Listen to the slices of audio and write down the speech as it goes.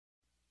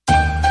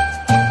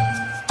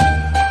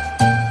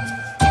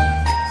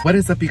What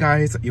is up, you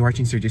guys? You're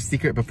watching Sergio's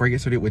Secret. Before I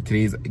get started with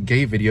today's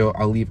gay video,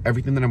 I'll leave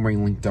everything that I'm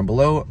wearing linked down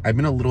below. I've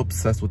been a little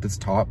obsessed with this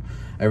top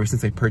ever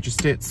since I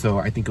purchased it, so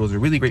I think it was a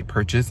really great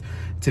purchase.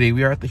 Today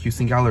we are at the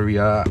Houston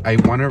Galleria.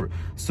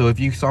 So if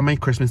you saw my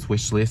Christmas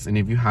wish list, and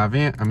if you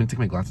haven't, I'm gonna take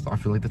my glasses off. I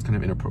feel like that's kind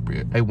of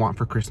inappropriate. I want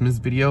for Christmas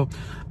video,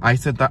 I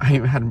said that I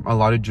had a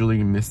lot of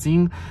jewelry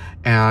missing,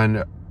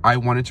 and I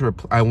want to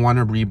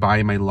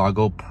rebuy my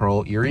Lago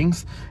pearl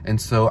earrings, and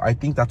so I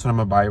think that's what I'm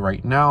gonna buy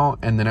right now.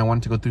 And then I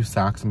wanted to go through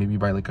Saks and maybe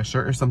buy like a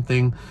shirt or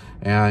something,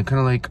 and kind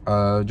of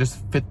like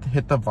just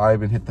hit the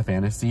vibe and hit the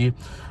fantasy.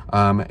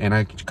 And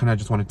I kind of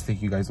just wanted to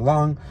take you guys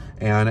along,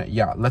 and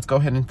yeah, let's go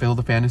ahead and feel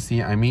the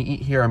fantasy. I may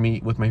eat here, I may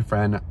eat with my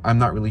friend, I'm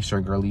not really sure,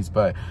 girlies,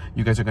 but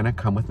you guys are gonna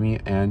come with me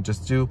and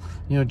just do,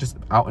 you know, just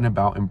out and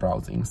about and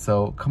browsing.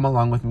 So come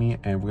along with me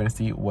and we're gonna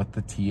see what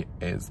the tea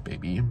is,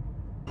 baby.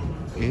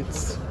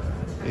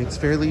 It's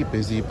fairly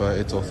busy, but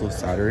it's also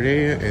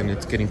Saturday and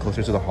it's getting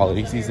closer to the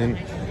holiday season,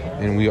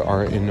 and we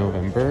are in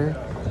November.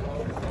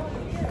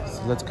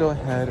 So let's go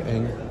ahead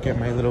and get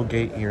my little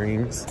gay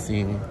earrings,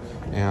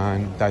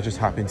 and that just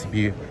happened to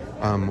be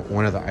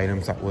one of the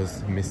items that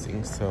was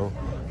missing. So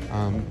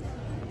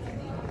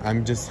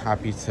I'm just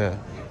happy to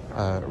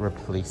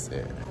replace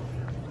it.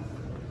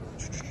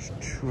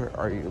 Where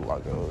are you,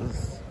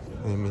 Lagos?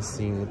 I'm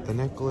missing the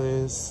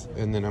necklace,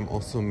 and then I'm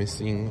also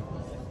missing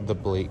the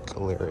Blake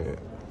lariat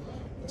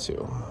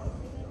too.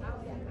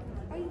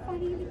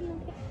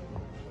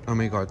 Oh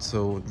my god,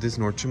 so this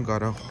Nordstrom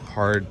got a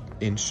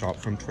hard-in shop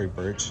from Troy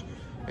Birch,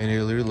 and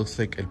it literally looks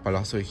like El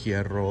Palacio de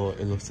Hierro.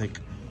 It looks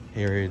like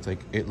Harrods. Like,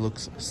 it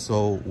looks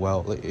so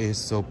well. It is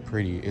so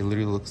pretty. It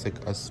literally looks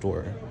like a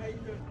store.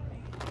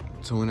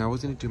 So when I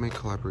was gonna do my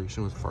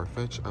collaboration with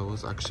Farfetch, I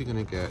was actually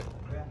gonna get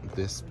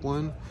this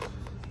one,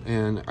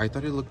 and I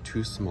thought it looked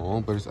too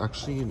small, but it's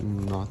actually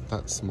not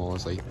that small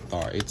as I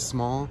thought. It's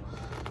small,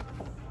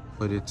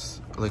 but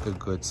it's like a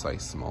good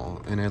size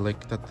small, and I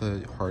like that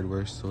the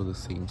hardware is still the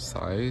same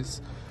size.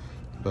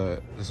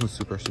 But this one's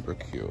super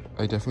cute.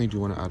 I definitely do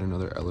want to add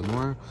another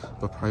Eleanor,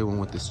 but probably one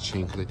with this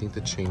chain, because I think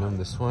the chain on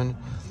this one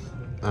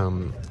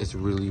is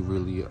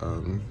really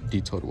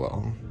detailed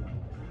well.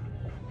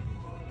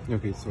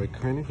 Okay, so I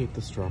kind of hate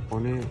the strap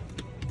on it,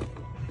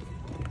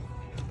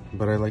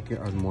 but I like it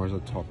as more as a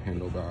top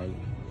handle bag,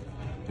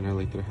 and I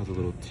like that it has a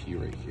little T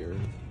right here.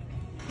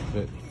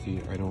 But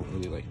see, I don't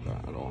really like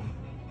that at all.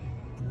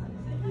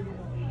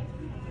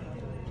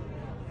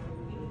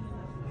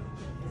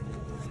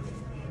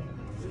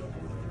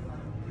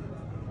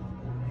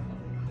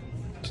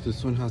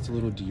 This one has a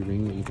little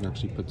D-ring that you can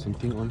actually put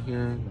something on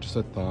here. Just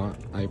a thought.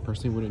 I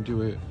personally wouldn't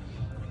do it,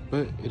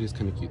 but it is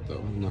kind of cute though.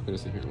 I'm not gonna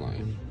sit here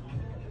lying.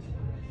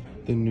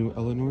 The new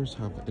Eleanors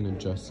have an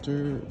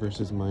adjuster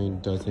versus mine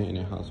doesn't, and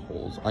it has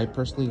holes. I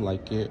personally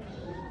like it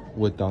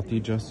without the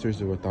adjusters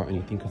or without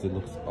anything, because it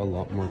looks a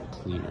lot more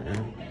cleaner.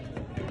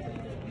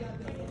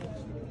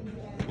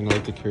 And I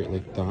like to carry it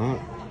like that.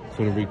 So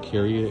whenever you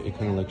carry it, it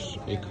kind of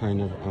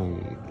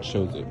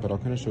shows it. But I'll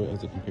kind of show it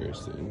as a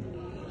comparison.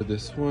 For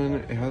this one,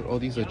 it has all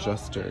these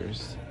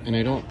adjusters, and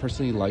I don't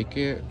personally like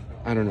it.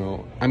 I don't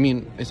know. I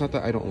mean, it's not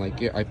that I don't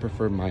like it. I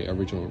prefer my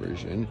original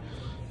version,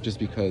 just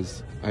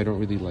because I don't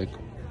really like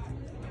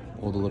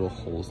all the little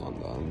holes on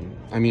them.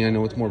 I mean, I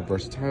know it's more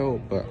versatile,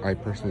 but I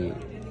personally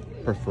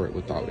prefer it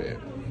without it.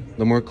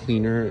 The more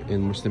cleaner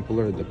and more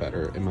simpler, the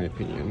better, in my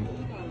opinion.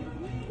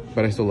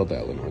 But I still love the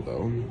Eleanor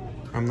though.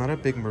 I'm not a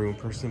big maroon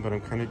person, but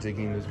I'm kind of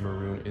digging this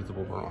maroon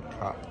Isabel Marant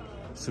cap.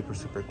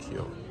 Super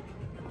cute.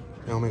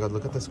 Oh my god,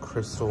 look at this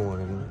crystal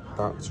one.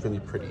 That's really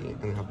pretty.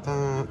 And they have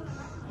that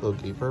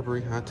little gay Burberry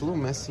hat. It's a little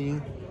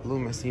messy,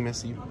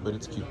 but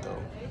it's cute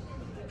though.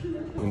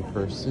 In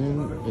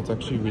person, it's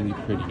actually really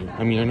pretty.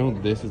 I mean, I know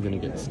this is gonna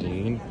get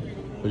stained,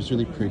 but it's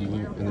really pretty.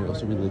 And I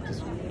also really like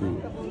this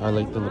boot. I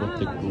like the little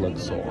thick lug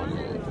sole on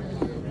it.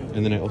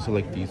 And then I also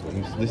like these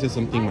ones. This is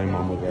something my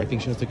mom would wear. I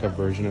think she has like a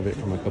version of it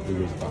from a couple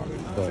years back,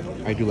 but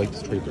I do like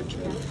this Troy Birch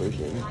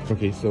version.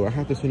 Okay, so I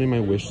had this one in my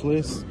wish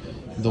list.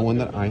 The one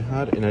that I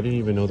had, and I didn't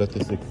even know that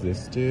this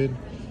existed,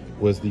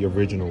 was the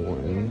original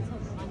one,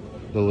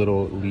 the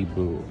little Lee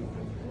boot.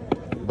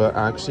 But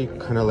I actually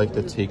kind of like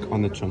the take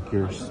on the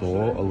chunkier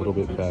sole a little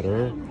bit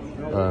better,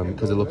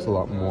 because it looks a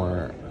lot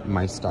more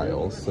my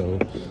style. So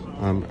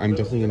I'm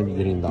definitely gonna be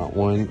getting that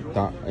one.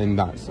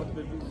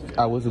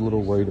 I was a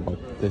little worried about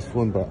this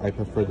one, but I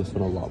prefer this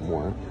one a lot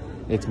more.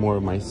 It's more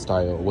of my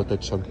style with the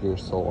chunkier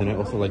sole. And I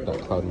also like that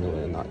Cloud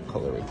Miller in that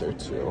color right there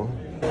too.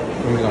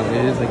 Oh my god,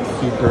 it is like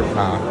super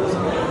packed.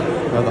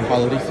 Now the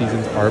holiday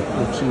seasons are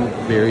approaching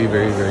very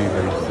soon.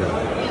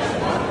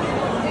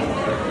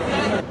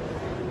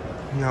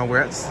 Now we're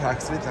at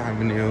Saks Fifth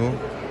Avenue.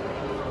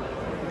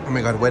 Oh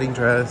my god, wedding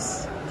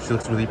dress. She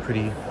looks really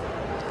pretty.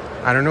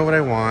 I don't know what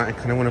I want. I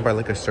kind of want to buy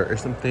like a shirt or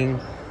something,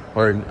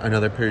 or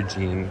another pair of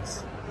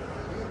jeans.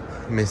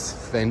 Miss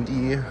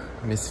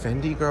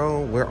Fendi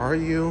girl, where are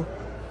you?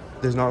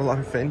 There's not a lot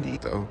of Fendi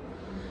though.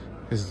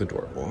 This is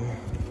adorable.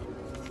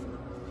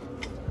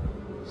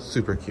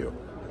 Super cute.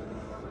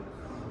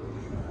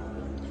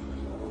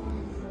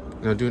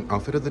 Now do an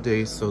outfit of the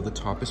day. So the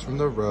top is from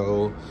the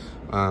Row,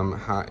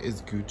 hat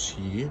is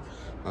Gucci,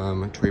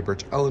 Tory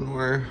Burch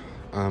Eleanor,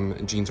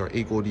 jeans are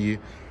A Goldie,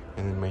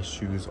 and then my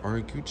shoes are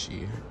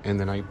Gucci. And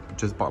then I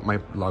just bought my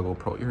Lago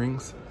Pearl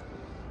earrings.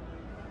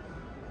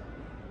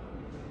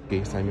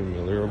 Okay, Simon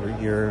Miller over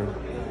here.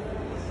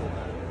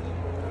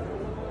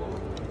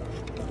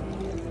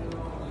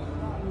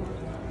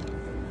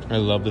 I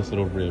love this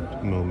little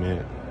ribbed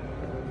moment.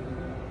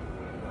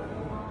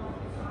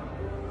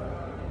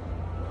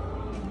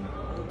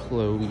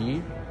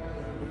 Chloe,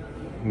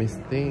 Miss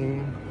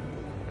Thing,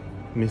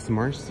 Miss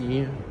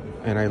Marcy,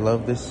 and I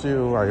love this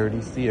shoe. I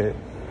already see it.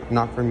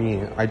 Not for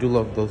me. I do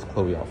love those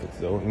Chloe outfits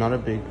though. Not a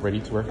big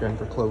ready-to-wear fan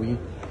for Chloe,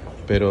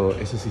 pero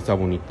eso sí está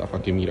bonita, pa'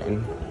 que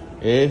miran.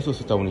 Eso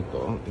sí está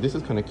bonito. This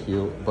is kind of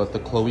cute, but the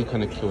Chloe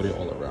kind of killed it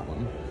all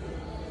around.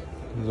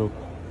 Little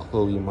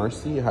Chloe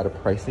Marcy had a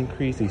price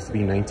increase. It used to be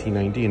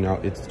 $19.90 and now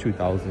it's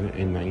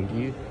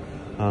 $2,090.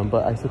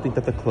 But I still think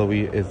that the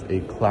Chloe is a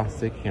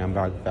classic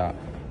handbag that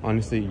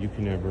honestly you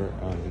can never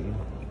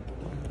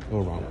go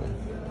wrong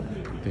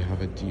with. They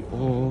have a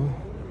Dior,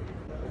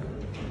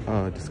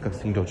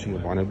 disgusting Dolce &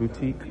 Gabbana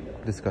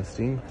boutique,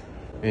 disgusting.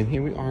 And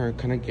here we are,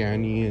 kind of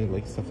Ganny,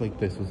 like stuff like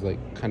this was like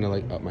kind of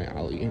like up my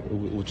alley,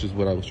 which is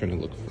what I was trying to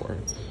look for.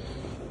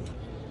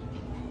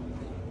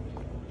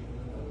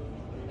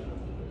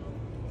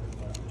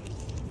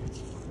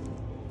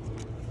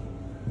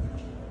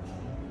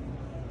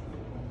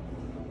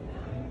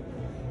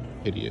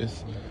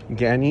 Hideous.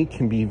 Ganny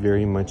can be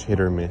very much hit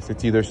or miss.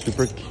 It's either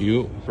super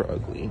cute or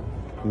ugly.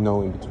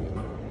 No in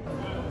between.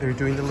 They're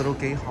doing the little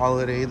gay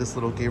holiday, this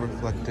little gay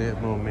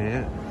reflective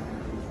moment.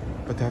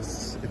 But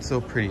it's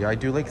so pretty. I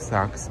do like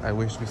Saks. I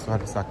wish we still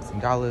had a Saks in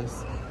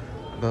Dallas,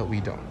 but we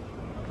don't.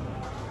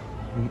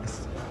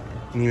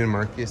 Neiman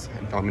Marcus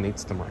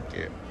dominates the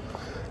market.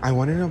 I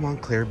wanted a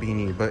Montclair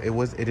beanie, but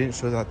it didn't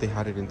show that they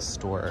had it in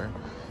store.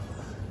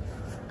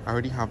 I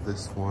already have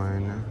this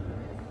one.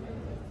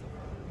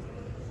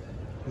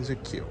 These are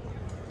cute.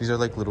 These are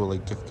like little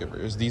like gift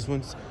givers. These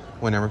ones,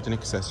 when I worked in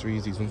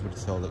accessories, these ones would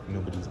sell like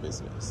nobody's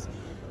business.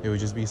 It would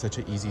just be such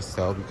an easy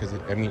sell because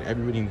I mean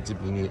everybody needs a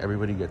beanie,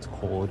 everybody gets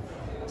cold,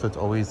 so it's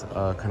always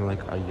kind of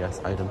like a yes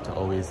item to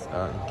always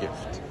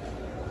gift.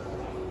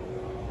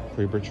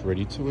 Tory Burch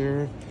ready to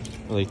wear,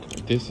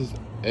 like this is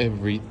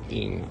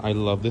everything. I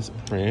love this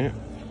print.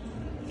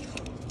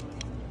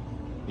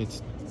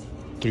 It's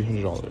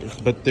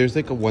 $300, but there's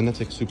like a one that's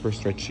like super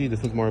stretchy.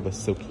 This one's more of a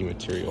silky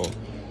material.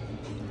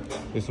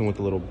 This one with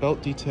a little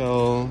belt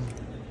detail.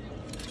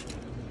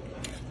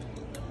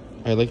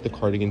 I like the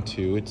cardigan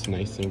too. It's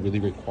nice and really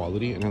great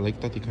quality, and I like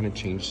that they kind of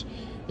changed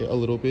it a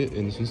little bit.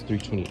 And this one's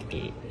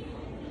 $328.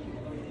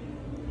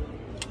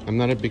 I'm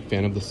not a big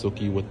fan of the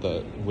silky with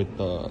the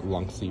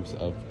long sleeves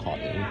of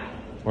cotton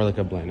or like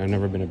a blend. I've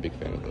never been a big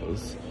fan of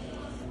those.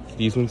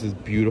 These ones is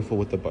beautiful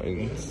with the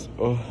buttons.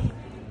 Oh,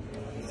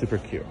 super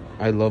cute.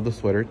 I love the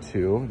sweater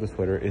too. The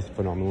sweater is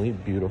phenomenally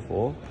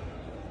beautiful.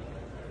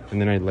 And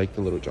then I like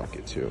the little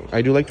jacket too.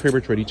 I do like Tory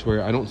Burch ready to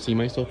wear. I don't see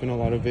myself in a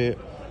lot of it,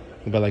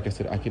 but like I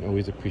said, I can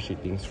always appreciate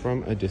things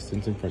from a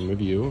distance in front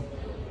of you.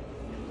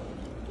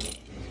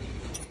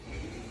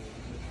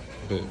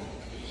 But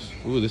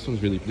ooh, this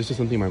is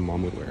something my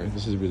mom would wear.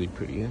 This is really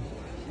pretty.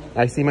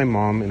 I see my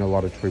mom in a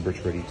lot of Tory Burch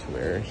ready to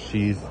wear.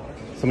 She's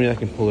somebody that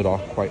can pull it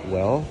off quite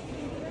well.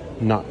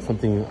 Not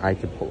something I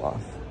could pull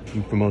off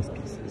for most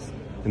pieces.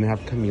 And they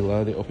have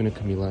Camila. They opened a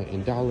Camila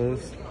in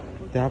Dallas.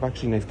 They have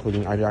actually nice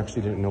clothing. I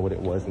actually didn't know what it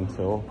was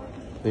until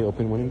they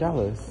opened one in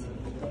Dallas.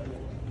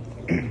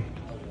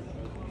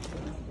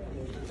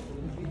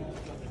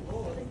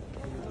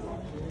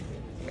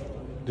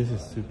 This is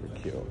super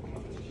cute.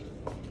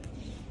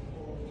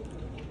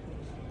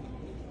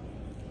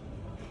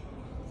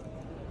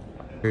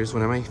 Here's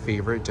one of my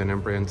favorite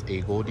denim brands,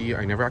 A Goldie.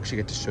 I never actually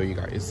get to show you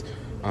guys.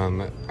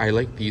 I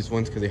like these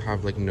ones because they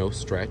have like no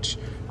stretch.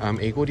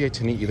 A Goldie, I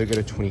tend to either get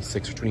a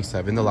 26 or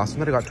 27. The last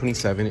one that I got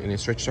 27 and it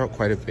stretched out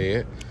quite a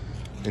bit.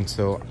 And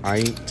so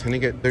I tend to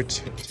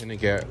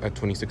get a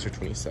 26 or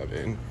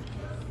 27.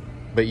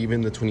 But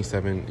even the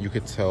 27, you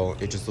could tell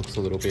it just looks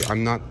a little bit,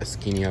 I'm not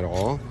skinny at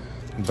all,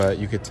 but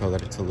you could tell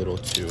that it's a little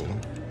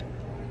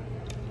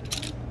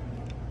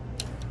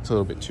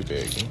bit too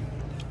big.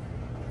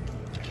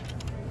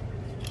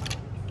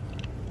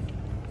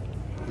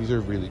 These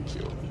are really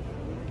cute.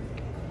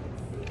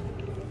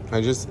 I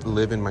just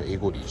live in my A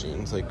Goldie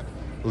jeans. Like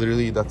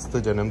literally that's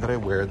the denim that I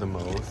wear the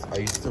most. I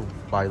used to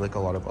buy like a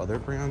lot of other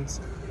brands,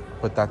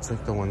 but that's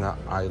like the one that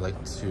I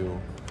like to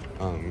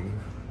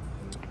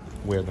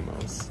wear the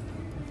most.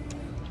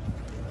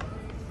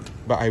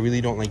 But I really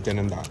don't like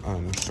denim that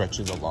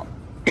stretches a lot.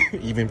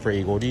 Even for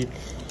A Goldie,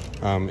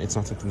 it's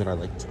not something that I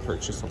like to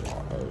purchase a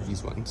lot of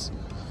these ones.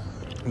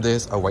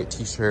 This, a white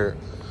t-shirt,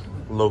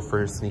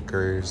 loafers,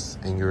 sneakers,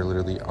 and you're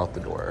literally out the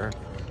door.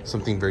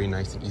 Something very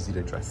nice and easy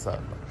to dress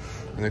up.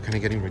 And they're kind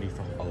of getting ready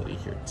for holiday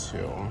here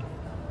too.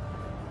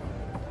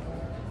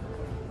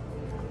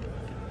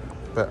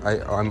 But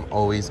I'm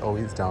always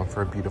down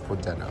for a beautiful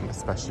denim,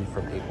 especially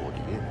from A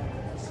Goldie,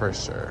 for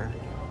sure.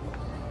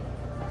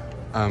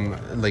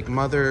 like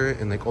Mother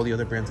and like all the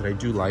other brands that I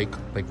do like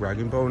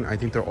Rag & Bone, I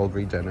think they're all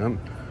great denim.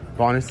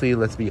 But honestly,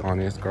 let's be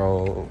honest,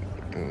 girl,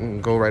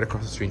 go right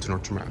across the street to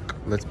Nordstrom Rack.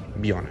 Let's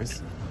be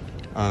honest.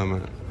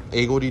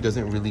 Agody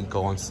doesn't really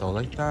go on sale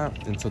like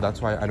that, and so that's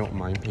why I don't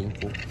mind paying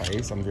full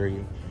price. I'm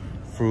very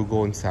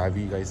frugal and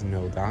savvy, you guys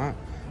know that.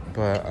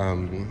 But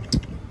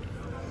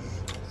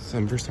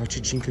some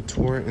Versace Jean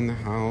Couture in the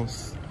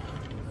house.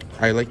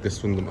 I like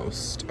this one the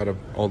most out of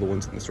all the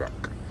ones in this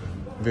rack.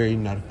 Very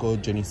narco,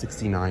 Jenny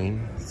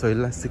 69. Soy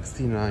la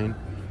 69.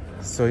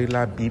 Soy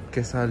la beep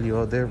que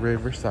salió de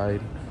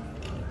Riverside.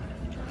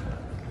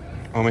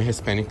 All my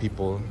Hispanic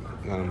people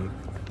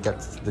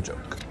gets the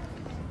joke.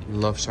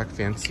 Love Shack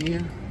Fancy.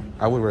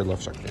 I would wear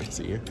Love Shack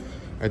Fancy.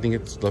 I think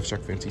it's Love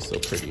Shack Fancy so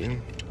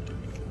pretty.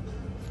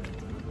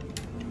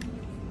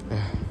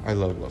 I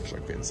love Love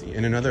Shack Fancy.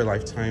 In another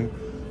lifetime,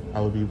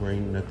 I would be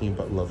wearing nothing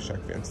but Love Shack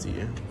Fancy.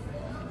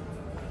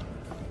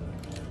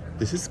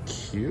 This is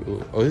cute.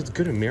 Oh, it's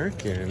Good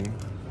American.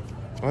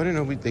 Oh, I didn't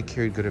know they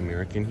carried Good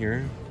American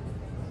here.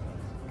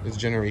 It's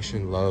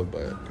Generation Love,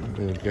 but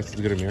I guess it's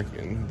Good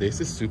American.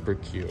 This is super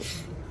cute.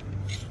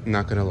 I'm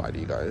not gonna lie to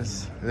you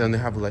guys. And then they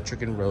have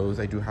Electric and Rose.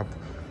 I do have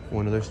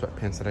one of their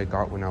sweatpants that I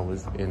got when I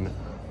was in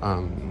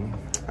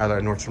at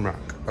Nordstrom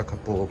Rack a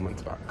couple of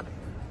months back.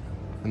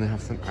 And they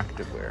have some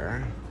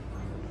activewear.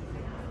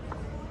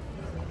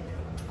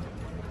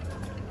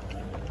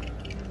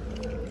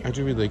 I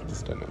do really like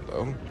this denim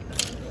though.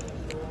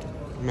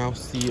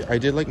 Mousy. I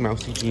did like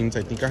Mousy jeans.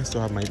 I think I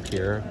still have my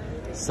pair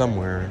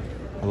somewhere,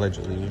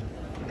 allegedly.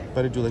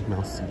 But I do like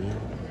Mousy.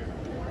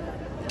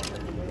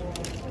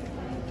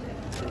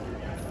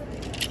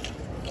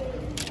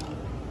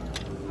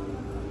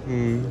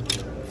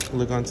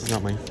 Elegance is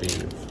not my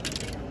fave.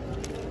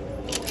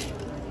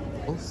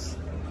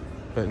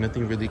 But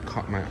nothing really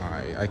caught my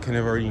eye. I kind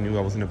of already knew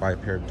I was gonna buy a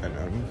pair of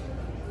denim.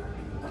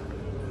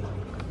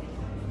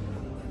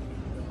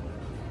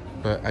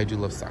 But I do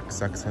love Saks.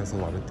 Saks has a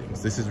lot of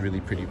things. This is really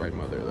pretty by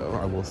Mother though,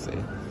 I will say.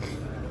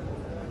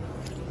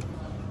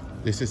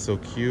 This is so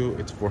cute.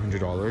 It's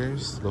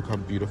 $400. Look how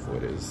beautiful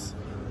it is.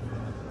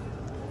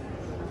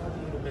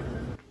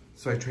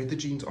 So I tried the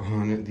jeans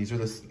on. These are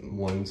the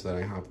ones that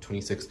I have,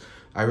 26.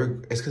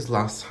 It's because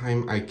last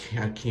time I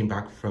came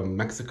back from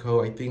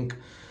Mexico, I think.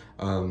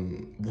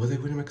 Was I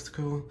going to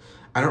Mexico?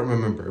 I don't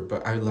remember,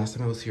 but last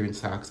time I was here in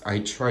Saks, I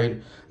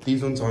tried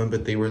these ones on,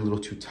 but they were a little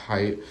too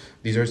tight.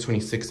 These are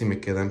 26 y me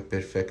quedan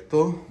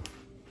perfecto.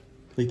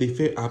 Like, they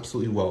fit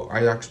absolutely well.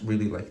 I actually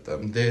really like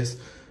them. This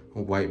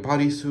white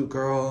bodysuit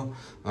girl,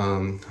 a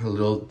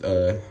little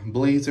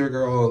blazer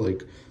girl,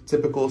 like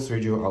typical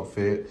Sergio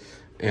outfit,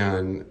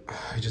 and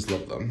I just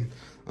love them.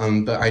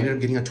 But I ended up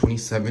getting a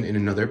 27 in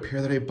another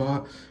pair that I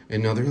bought,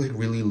 and now they're like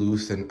really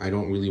loose and I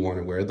don't really want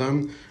to wear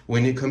them.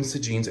 When it comes to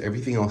jeans,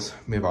 everything else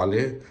me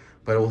vale,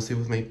 but I will say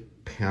with my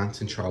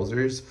pants and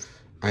trousers,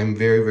 I'm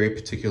very, very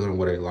particular on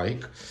what I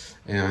like,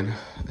 and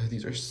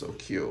these are so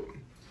cute.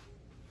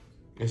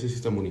 Esas sí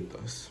están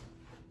bonitas.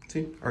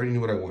 See, I already knew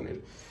what I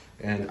wanted.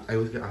 And I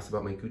always get asked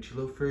about my Gucci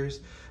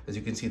loafers. As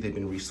you can see, they've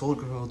been resold,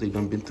 girl. They've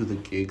been through the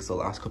gigs the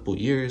last couple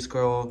years,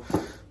 girl.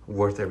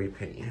 Worth every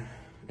penny.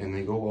 And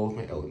they go well with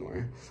my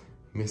Eleanor.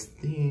 Miss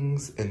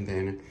Things. And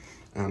then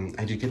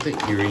I did get the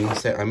earring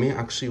set. I may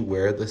actually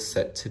wear the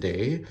set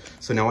today.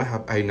 So now I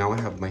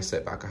have my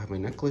set back. I have my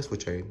necklace,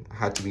 which I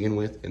had to begin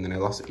with, and then I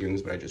lost the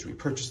earrings, but I just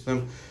repurchased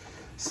them.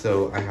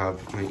 So I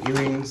have my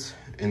earrings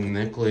and the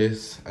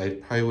necklace. I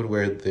probably would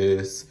wear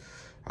this.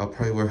 I'll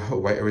probably wear a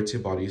white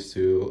Aritzia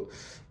bodysuit.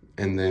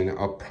 And then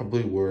I'll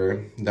probably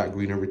wear that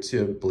green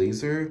Aritzia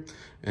blazer.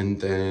 And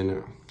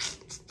then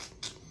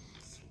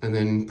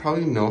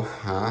probably no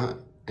hat.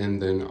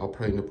 And then I'll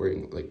probably end up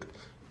wearing like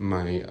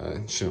my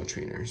Chanel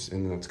trainers,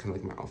 and that's kind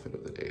of like my outfit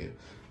of the day.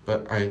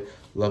 But I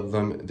love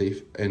them.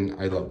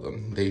 I love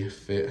them. They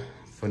fit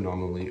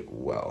phenomenally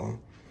well.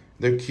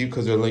 They're cute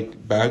because they're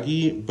like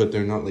baggy, but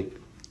they're not like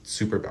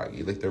super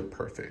baggy. Like, they're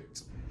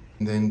perfect.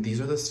 And then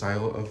these are the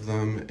style of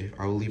them.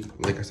 I'll leave,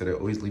 like I said, I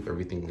always leave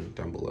everything linked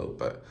down below,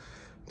 but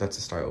that's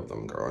the style of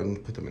them, girl.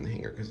 And put them in the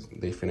hanger because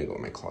they finna go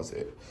in my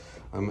closet.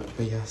 But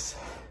yes,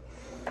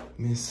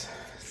 Miss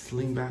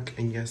Slingback,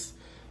 and yes,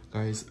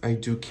 guys, I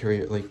do carry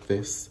it like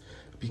this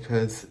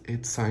because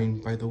it's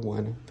signed by the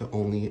one, the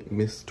only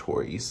Miss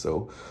Tori.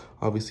 So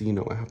obviously, you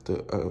know, I have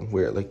to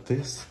wear it like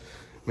this.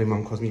 My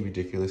mom calls me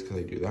ridiculous because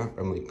I do that.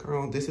 I'm like,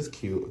 girl, this is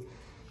cute.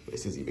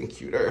 This is even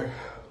cuter.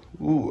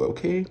 Ooh,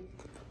 okay.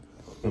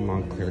 The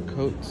Montclair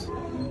coats.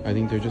 I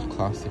think they're just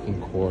classic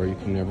and core. You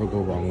can never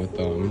go wrong with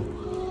them.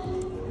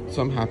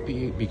 So I'm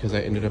happy because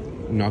I ended up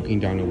knocking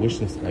down a wish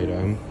list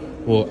item.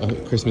 Well, a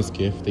Christmas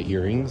gift, the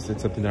earrings.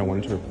 It's something that I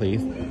wanted to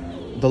replace.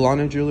 The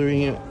Lana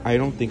jewelry, I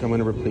don't think I'm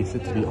going to replace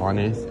it, to be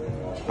honest.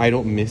 I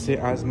don't miss it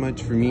as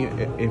much. For me,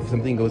 if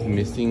something goes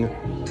missing,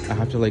 I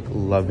have to like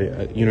love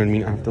it. You know what I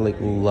mean? I have to like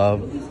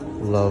love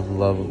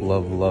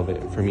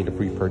it for me to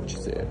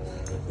repurchase it.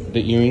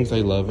 The earrings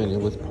I love, and it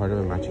was part of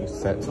a matching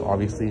set. So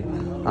obviously,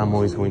 I'm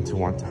always going to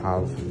want to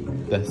have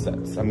the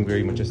sets. I'm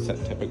very much a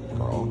set type of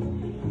girl.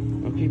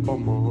 Okay,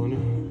 Balmain.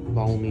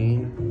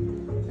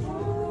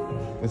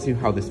 Let's see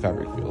how this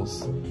fabric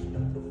feels.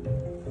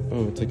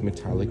 Oh, it's like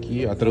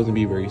metallic-y. I thought it was gonna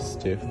be very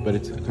stiff, but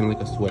it's kind of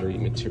like a sweatery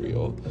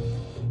material.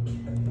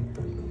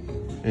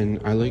 And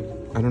I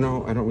don't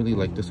know, I don't really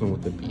like this one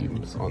with the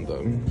beams on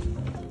them.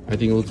 I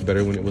think it looks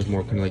better when it was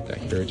more kind of like that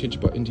heritage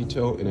button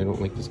detail, and I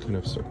don't like this kind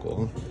of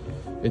circle.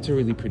 It's a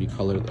really pretty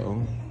color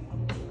though.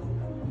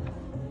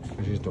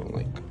 I just don't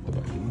like the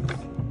buttons.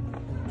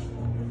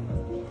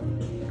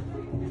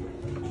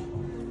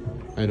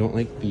 I don't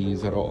like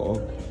these at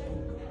all.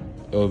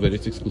 Oh, but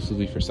it's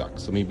exclusively for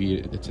Saks, so maybe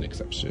it's an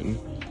exception.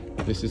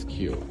 This is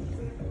cute.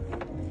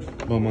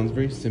 Mine's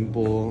very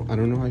simple. I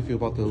don't know how I feel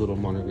about the little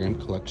monogram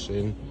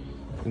collection.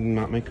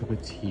 Not my cup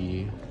of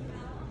tea.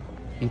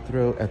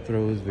 Ethro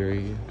is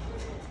very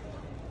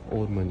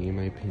old money in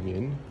my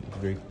opinion. It's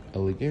very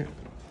elegant,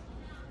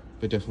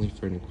 but definitely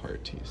for an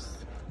acquired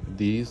taste.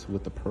 These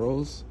with the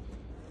pearls,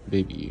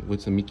 baby,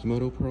 with some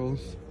Mikimoto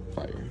pearls,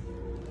 fire.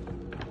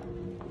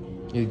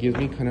 It gives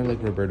me kind of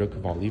like Roberto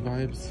Cavalli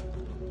vibes,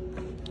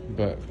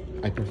 but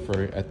I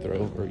prefer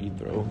Ethro or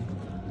Ethro.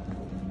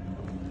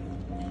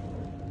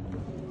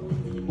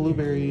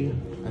 Blueberry,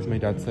 as my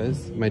dad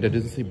says. My dad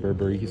doesn't say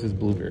Burberry, he says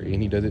blueberry,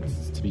 and he does it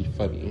to be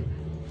funny.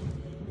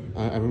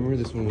 I remember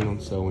this one went on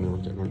sale when I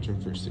worked at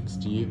Nordstrom for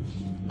 $60.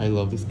 I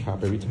love this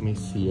cap. Every time I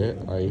see it,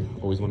 I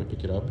always want to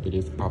pick it up. It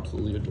is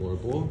absolutely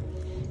adorable.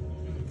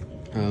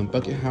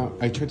 Bucket hat,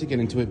 I tried to get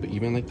into it, but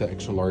even like the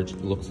extra large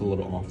looks a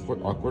little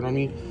awkward on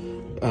me.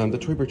 The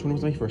Tory Burch one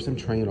was my first time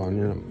trying it on,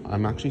 and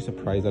I'm actually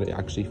surprised that it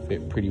actually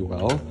fit pretty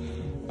well.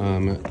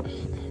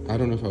 I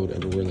don't know if I would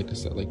ever wear like a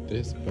set like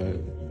this, but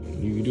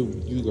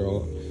you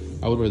girl.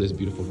 I would wear this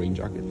beautiful rain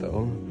jacket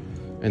though.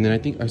 And then I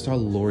think I saw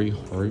Lori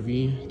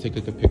Harvey take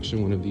like a picture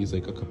in one of these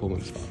like a couple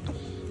months back,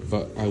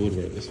 but I would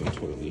wear this one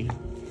totally.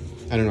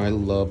 I don't know, I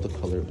love the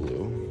color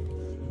blue.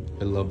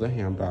 I love the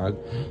handbag,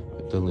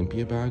 the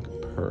Olympia bag,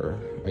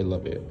 I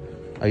love it.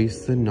 I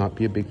used to not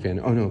be a big fan.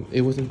 Oh no,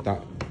 it wasn't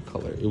that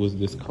color, it was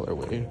this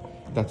colorway.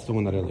 That's the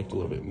one that I liked a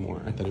little bit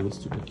more. I thought it was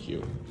super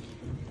cute.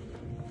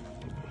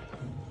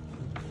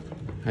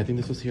 I think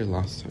this was here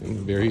last time.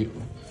 Very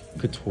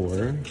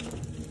couture,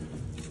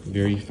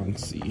 very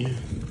fancy.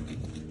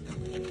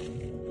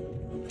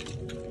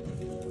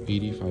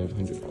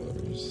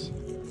 $8,500.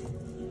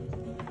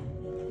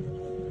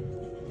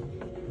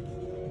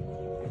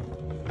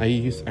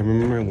 I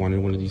remember I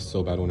wanted one of these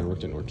so bad when I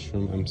worked at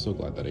Nordstrom. I'm so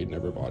glad that I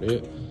never bought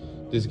it.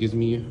 This gives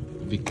me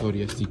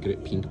Victoria's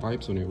Secret pink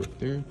vibes when I worked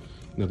there.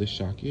 Now this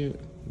jacket,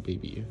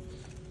 baby.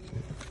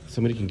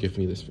 Somebody can gift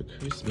me this for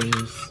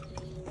Christmas.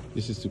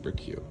 This is super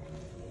cute.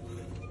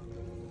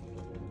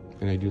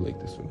 And I do like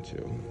this one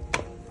too.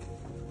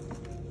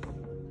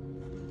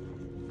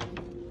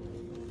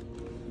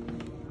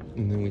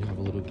 And then we have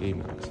a little gay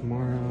Max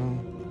Mara.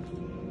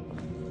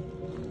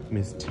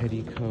 Miss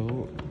Teddy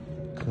coat.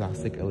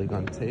 Classic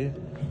Elegante.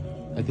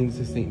 I think this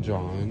is St.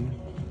 John.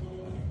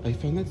 I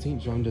found that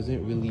St. John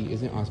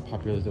isn't as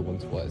popular as it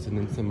once was. And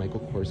then some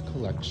Michael Kors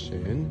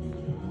collection.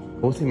 I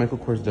will say Michael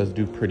Kors does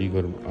do pretty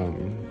good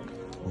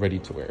ready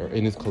to wear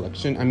in his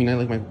collection. I mean, I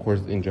like Michael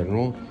Kors in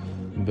general,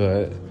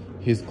 but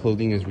his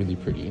clothing is really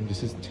pretty.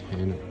 This is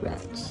 10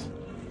 racks.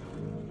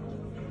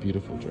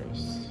 Beautiful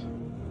dress.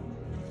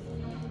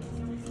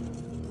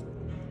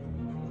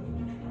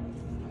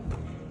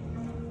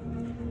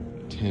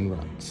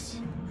 $10.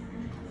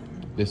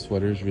 This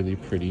sweater is really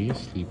pretty,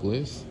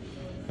 sleeveless.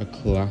 A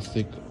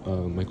classic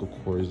Michael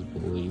Kors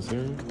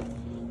blazer.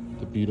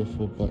 The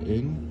beautiful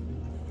button.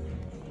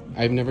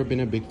 I've never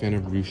been a big fan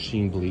of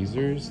ruching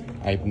blazers.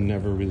 I've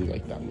never really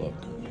liked that look.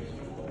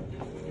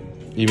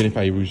 Even if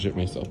I rouged it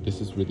myself,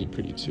 this is really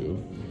pretty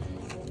too.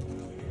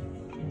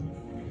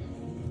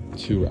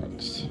 2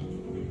 racks.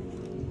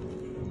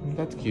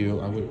 That's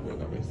cute. I wouldn't wear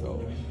that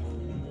myself.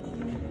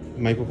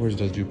 Michael Kors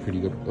does do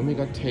pretty good. Oh my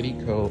god, Teddy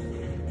coat.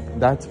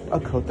 That's a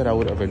coat that I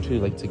would eventually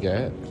like to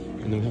get.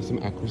 And then we have some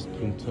Acros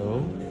Punto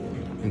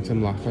and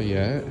some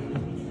Lafayette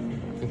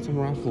and some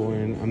Ralph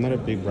Lauren. I'm not a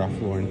big Ralph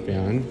Lauren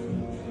fan.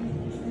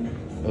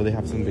 Oh, they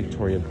have some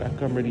Victoria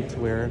Beckham ready to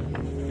wear.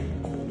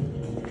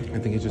 I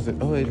think it's just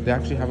they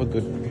actually have a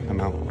good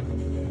amount.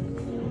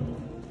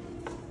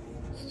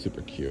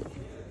 Super cute.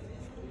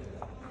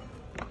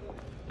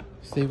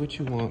 Say what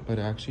you want, but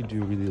I actually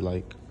do really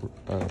like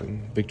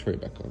Victoria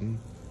Beckham.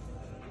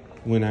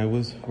 When I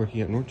was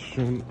working at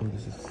Nordstrom, oh,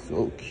 this is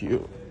so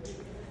cute.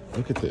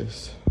 Look at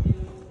this.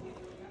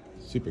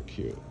 Super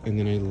cute. And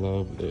then I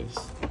love this.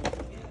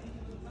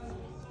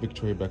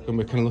 Victoria Beckham.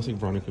 It kind of looks like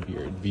Veronica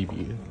Beard.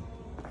 VB.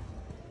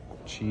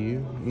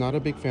 Not a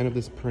big fan of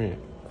this print.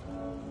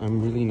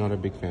 I'm really not a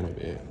big fan of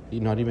it.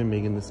 Not even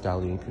Megan Thee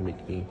Stallion can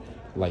make me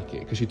like it.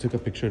 Because she took a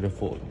picture of the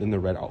full in the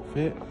red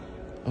outfit.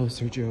 Oh,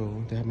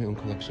 Sergio. They have my own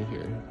collection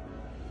here.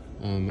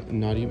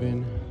 Not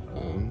even,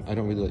 I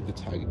don't really like the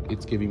tag.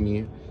 It's giving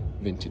me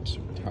vintage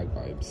tag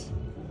vibes.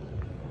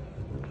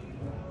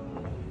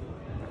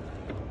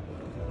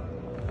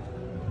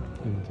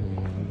 And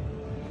then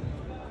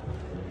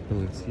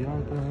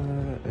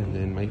Balenciaga. And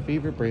then my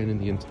favorite brand in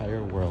the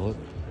entire world.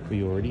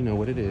 We already know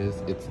what it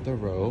is. It's The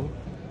Row.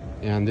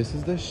 And this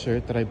is the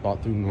shirt that I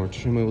bought through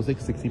Nordstrom. It was like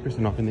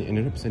 60% off and they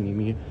ended up sending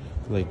me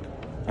like,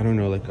 I don't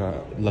know, like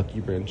a Lucky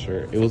Brand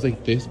shirt. It was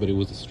like this, but it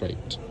was a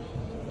striped.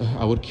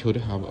 I would kill to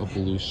have a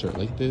blue shirt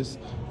like this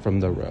from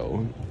the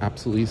Row.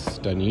 Absolutely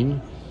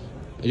stunning.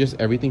 Just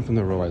everything from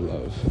the Row I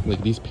love.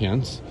 Like these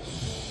pants.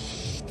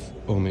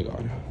 Oh my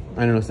god.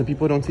 I don't know, some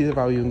people don't see the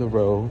value in the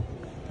Row.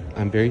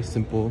 I'm very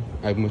simple.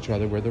 I'd much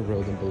rather wear the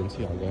Row than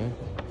Balenciaga.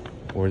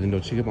 Or than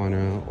Dolce &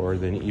 Gabbana. Or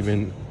than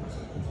even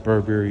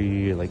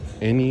Burberry. Like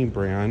any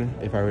brand.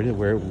 If I were to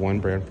wear one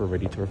brand for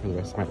ready to wear for the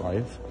rest of my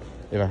life,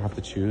 if I have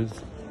to choose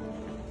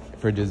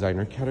for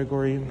designer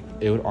category,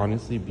 it would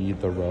honestly be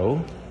the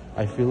Row.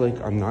 I feel like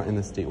I'm not in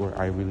the state where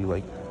I really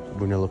like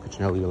Brunello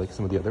Cucinelli or like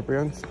some of the other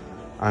brands.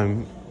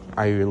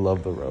 I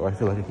love the Row. I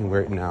feel like I can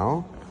wear it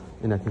now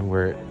and I can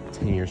wear it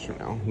 10 years from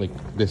now. Like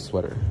this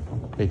sweater.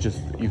 It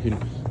just, you can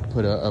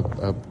put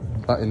a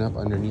button up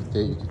underneath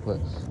it. You can put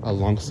a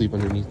long sleeve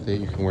underneath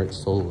it. You can wear it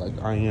solo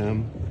like I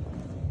am.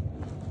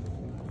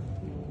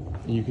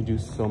 And you can do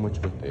so much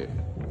with it.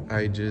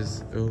 I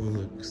just, oh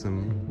look,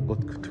 some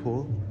haute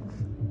couture.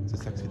 It's a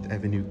Saks Fifth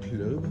Avenue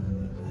Club.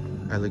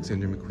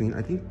 Alexander McQueen.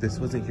 I think this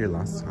wasn't here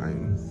last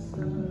time.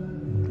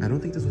 I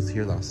don't think this was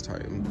here last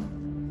time.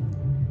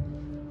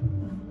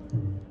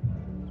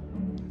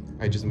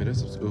 I just made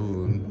us,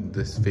 ooh,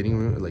 this fitting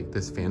room, like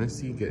this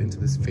fantasy, get into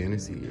this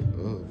fantasy.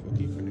 Oh,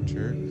 okay,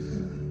 furniture.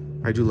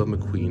 I do love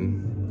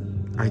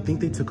McQueen. I think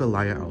they took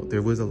Alaya out.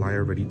 There was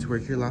Alaya ready to wear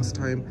here last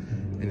time,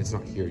 and it's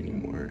not here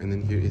anymore. And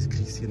then here is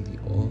Christian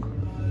Dior.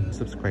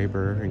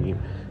 Subscriber, her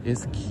name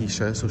is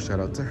Keisha, so shout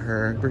out to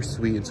her. Super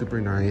sweet and super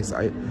nice.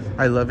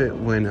 I love it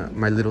when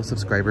my little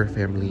subscriber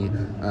family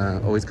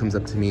always comes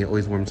up to me. It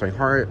always warms my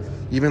heart.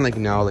 Even like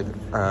now, like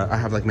I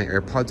have like my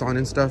AirPods on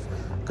and stuff.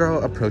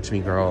 Girl, approach me,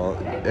 girl.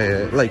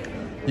 Like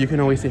you can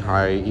always say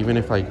hi, even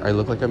if like I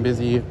look like I'm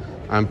busy.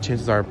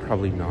 Chances are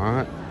probably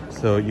not.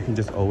 So you can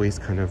just always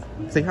kind of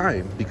say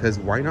hi, because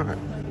why not?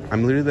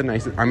 I'm literally the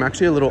nicest. I'm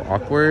actually a little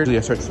awkward. I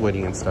start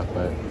sweating and stuff,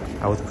 but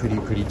I was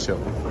pretty chill.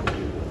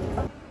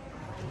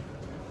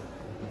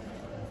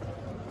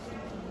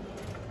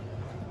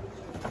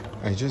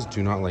 I just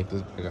do not like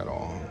this bag at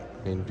all.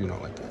 I do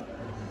not like it.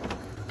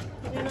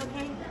 You're not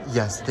paying?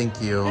 Yes,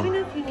 thank you. Let me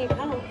know if you need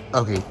help.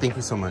 Okay, thank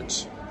you so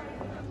much.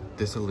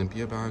 This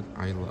Olympia bag,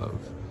 I love.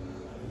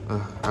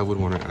 I would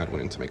want to add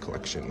one into my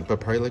collection, but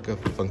probably like a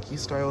funky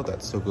style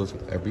that still goes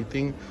with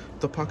everything.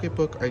 The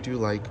pocketbook I do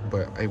like,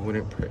 but I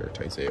wouldn't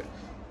prioritize it.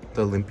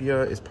 The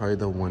Olympia is probably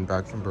the one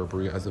bag from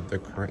Burberry as of the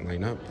current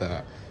lineup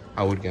that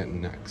I would get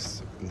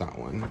next. That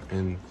one.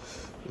 And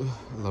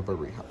I love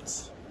Burberry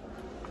hats.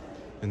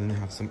 And then they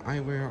have some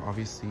eyewear,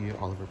 obviously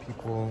Oliver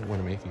People, one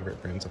of my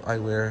favorite brands of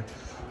eyewear.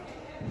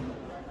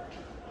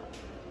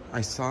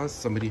 I saw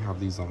somebody have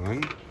these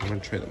on. I'm gonna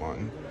try them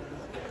on.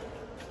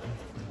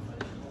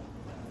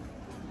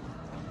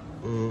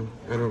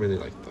 I don't really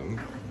like them.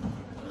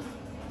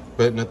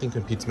 But nothing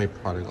competes my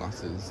Prada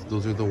glasses.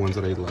 Those are the ones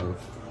that I love.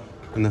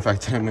 And the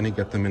fact that I'm gonna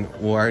get them in,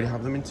 well, I already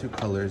have them in 2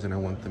 colors and I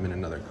want them in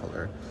another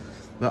color.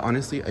 But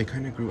honestly, I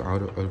kind of grew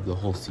out of the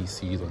whole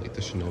CC, like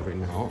the Chanel right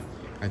now.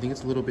 I think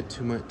it's a little bit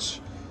too much.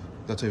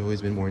 That's why I've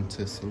always been more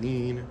into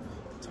Celine,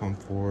 Tom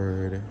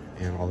Ford,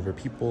 and Oliver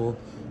People.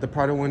 The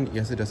Prada one,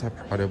 yes, it does have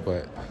Prada,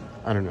 but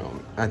I don't know.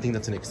 I think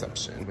that's an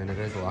exception.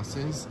 Vanilla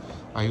glasses,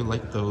 I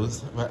like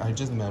those, but I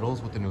just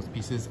metals with the nose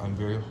pieces. I'm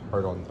very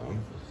hard on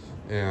them,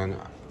 and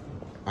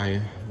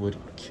I would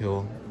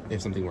kill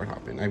if something were to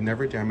happen. I've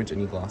never damaged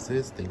any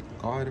glasses, thank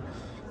God,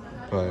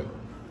 but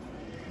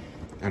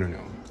I don't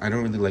know. I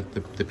don't really like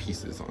the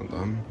pieces on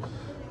them.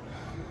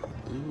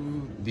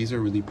 Ooh, these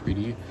are really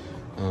pretty.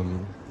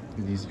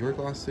 These Dior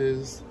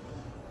glasses.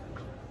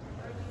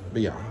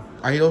 But yeah,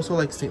 I also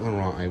like Saint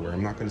Laurent eyewear.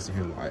 I'm not gonna sit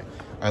here and lie.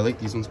 I like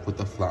these ones with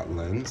the flat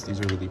lens. These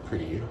are really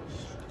pretty.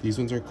 These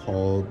ones are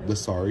called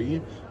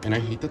Lasari, and I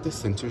hate that the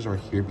sensors are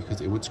here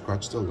because it would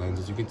scratch the lens.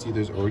 As you can see,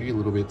 there's already a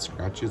little bit of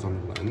scratches on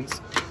the lens,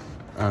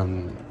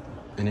 and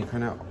it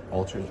kind of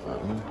alters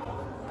them.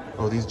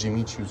 Oh, these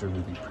Jimmy Choos are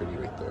really pretty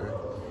right there.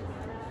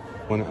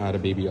 I want to add a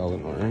baby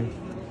Eleanor.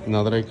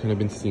 Now that I've kind of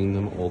been seeing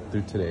them all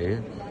through today,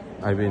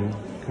 I've been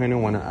kind of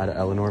want to add an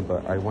Eleanor,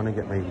 but I want to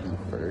get my Lee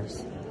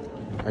first.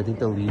 I think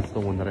the Lee's the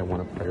one that I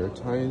want to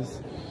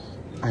prioritize.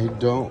 I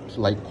don't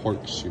like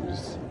cork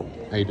shoes.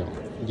 I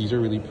don't. These are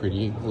really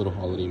pretty, little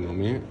holiday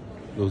moment.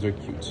 Those are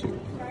cute too.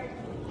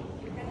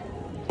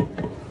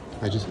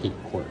 I just hate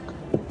cork.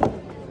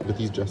 But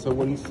these dress-up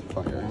ones,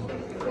 fire.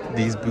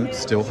 These boots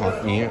still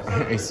haunt me.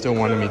 I still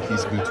want to make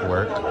these boots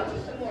work.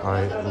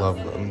 I love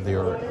them. They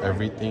are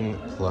everything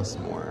plus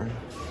more.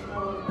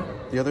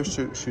 The other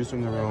shoes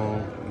from the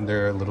row,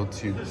 they're a little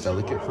too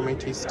delicate for my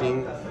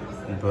tasting.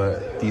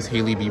 But these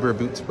Hailey Bieber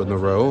boots from the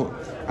row,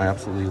 I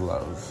absolutely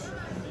love.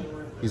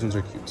 These ones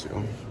are cute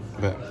too,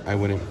 but I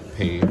wouldn't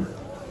pay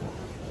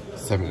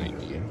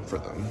 $7.90 for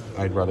them.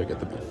 I'd rather get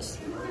the boots,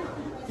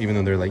 even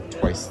though they're like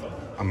twice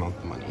amount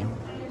of money.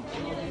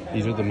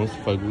 These are the most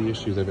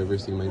fuggliest shoes I've ever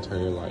seen in my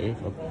entire life.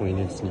 A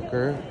pointed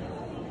sneaker.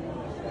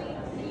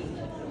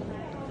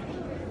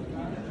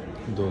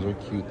 Those are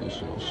cute, these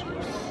Chanel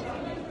shoes.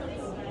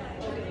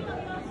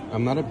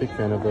 I'm not a big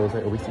fan of those.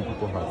 I always see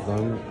people have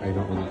them. I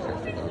don't really care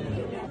for them.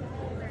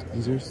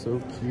 These are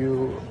so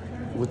cute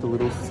with the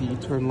little C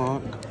turn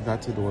lock.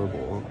 That's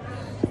adorable.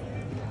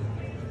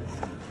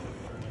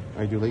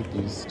 I do like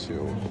these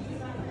too.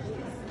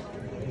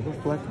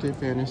 Reflective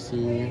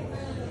Fantasy,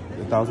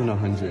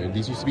 1,100.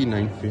 These used to be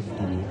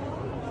 $950.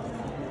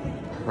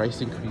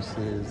 Price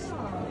increases.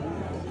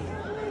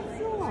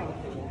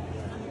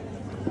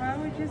 Why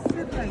would you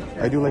sit like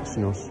that? I do like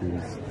Chanel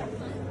shoes.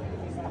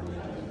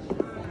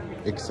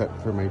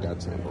 Except for my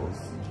dad's sandals.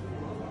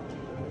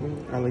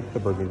 I like the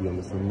burgundy on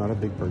this one. I'm not a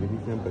big burgundy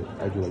fan, but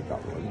I do like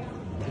that one.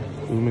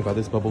 Oh my god,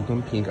 this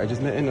bubblegum pink. I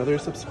just met another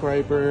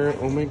subscriber.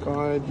 Oh my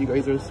god, you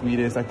guys are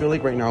sweetest. I feel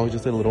like right now it's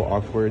just a little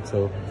awkward,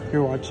 so if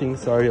you're watching,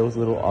 sorry, I was a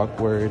little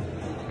awkward.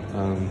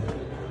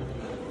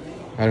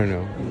 I don't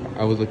know.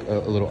 I was like a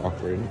little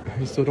awkward.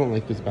 I still don't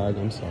like this bag.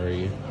 I'm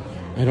sorry.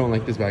 I don't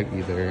like this bag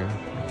either.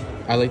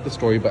 I like the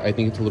story, but I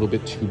think it's a little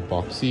bit too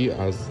boxy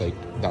as like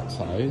that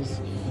size.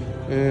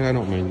 I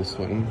don't mind this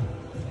one.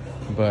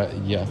 But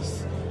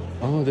yes.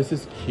 Oh, this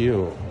is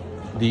cute.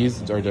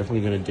 These are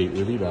definitely gonna date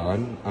really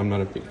bad. I'm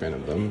not a big fan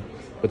of them.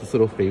 But this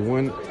little Faye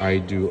one, I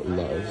do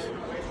love.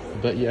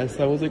 But yes,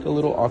 that was like a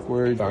little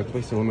awkward. Backed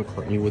by Stella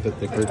McCartney with a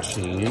thicker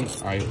chain.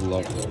 I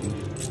love them.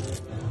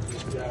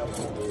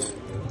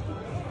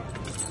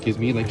 Gives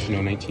me like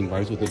Chanel 19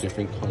 vibes with the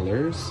different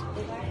colors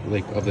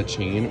like of the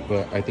chain,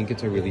 but I think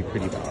it's a really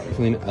pretty bag.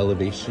 Definitely an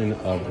elevation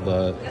of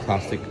the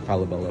classic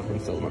Falabella from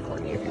Stella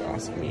McCartney, if you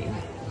ask me.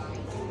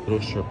 Little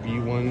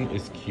Sharpie one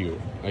is cute.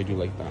 I do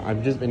like that.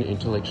 I've just been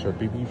into like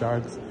Sharpie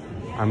bags.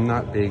 I'm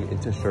not big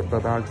into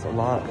Sherpa bags a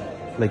lot,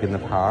 like in the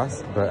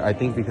past, but I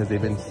think because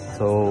they've been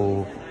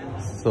so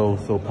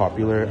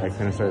popular, I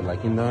kind of started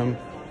liking them.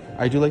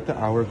 I do like the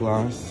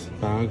Hourglass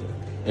bag.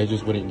 I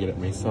just wouldn't get it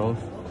myself.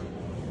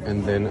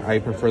 And then I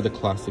prefer the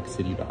classic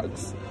city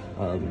bags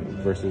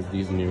versus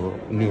these newer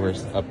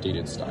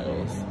updated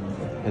styles.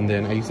 And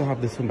then I used to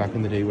have this one back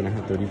in the day when I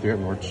had 33 at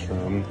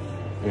Nordstrom,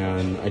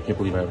 and I can't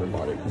believe I ever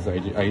bought it because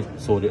I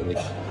sold it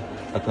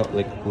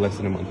like less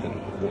than a month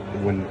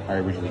when I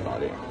originally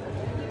got it.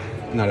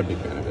 Not a big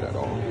fan of it at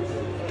all.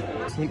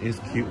 This one is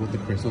cute with the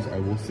crystals, I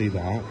will say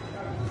that,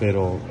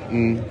 pero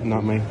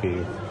not my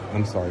fave.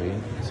 I'm sorry.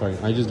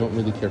 I just don't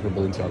really care for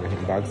Balenciaga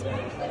handbags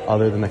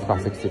other than the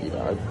classic city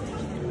bag.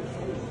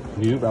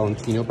 New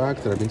Valentino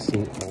bags that I've been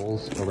seeing all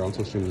around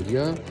social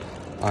media.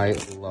 I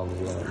love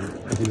them.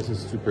 I think this is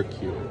super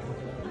cute.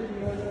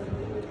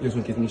 This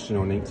one gives me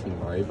Chanel 19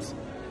 vibes.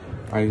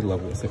 I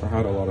love this. If I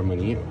had a lot of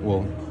money,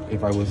 well,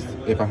 if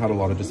I had a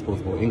lot of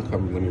disposable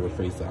income, let me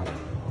rephrase that,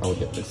 I would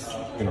get this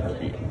in a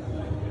heartbeat.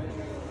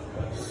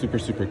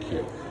 Super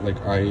cute. Like,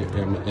 I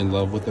am in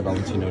love with the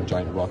Valentino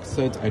giant rock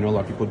studs. I know a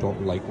lot of people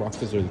don't like rock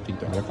studs or they think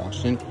they're out of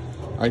fashion.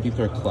 I think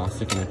they're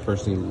classic, and I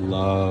personally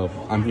love,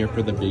 I'm here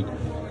for the big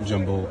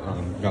jumbo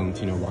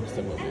Valentino rock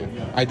stud movement.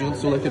 I do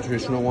still like the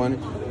traditional one,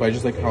 but I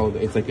just like how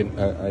it's like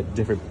a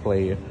different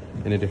play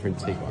and a different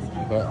take on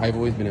it. But I've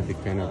always been a big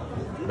fan of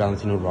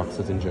Valentino rock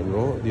studs in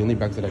general. The only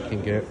bags that I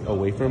can't get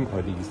away from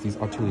are these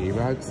Atelier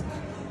bags.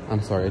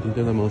 I'm sorry, I think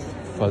they're the most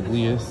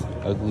fuggliest,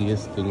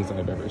 ugliest things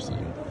I've ever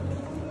seen.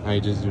 I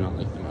just do not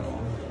like them at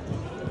all.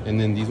 And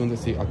then these ones that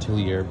say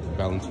Atelier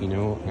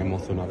Valentino, I'm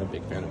also not a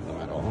big fan of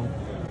them at all.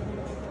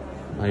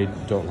 I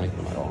don't like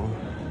them at all.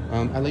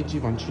 I like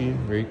Givenchy,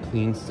 very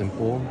clean,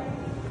 simple.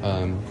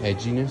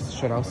 Edginess,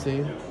 should I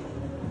say.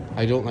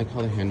 I don't like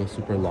how the handle's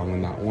super long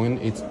on that one.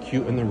 It's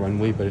cute in the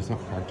runway, but it's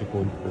not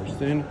practical in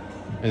person.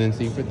 And then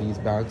same for these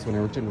bags. When I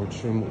worked at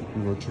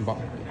Nordstrom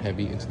bought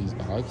heavy into these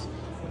bags.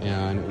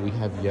 And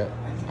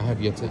I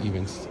have yet to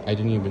even, I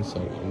didn't even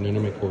sell one. None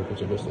of my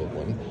coworkers ever sold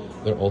one.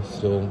 They're all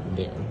still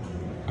there.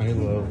 I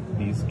love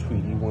these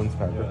Tweety ones,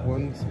 fabric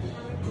ones.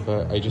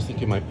 But I just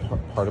think in my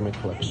part of my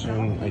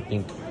collection, I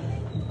think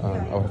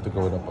I'll have to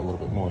grow it up a little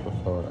bit more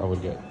before I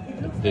would get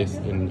this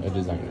in a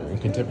designer. In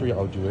contemporary,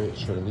 I'll do it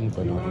surely,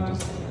 but not in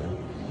designer.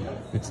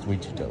 It's way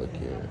too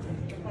delicate.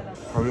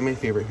 Probably my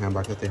favorite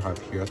handbag that they have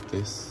here at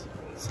this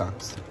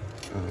Saks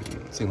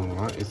Saint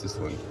Laurent is this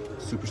one.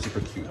 Super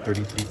cute,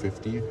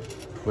 $33.50,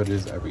 but it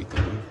is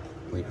everything.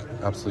 Like,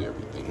 absolutely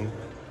everything.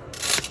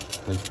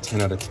 Like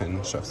 10 out of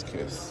 10, chef's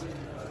kiss.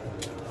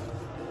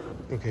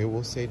 Okay,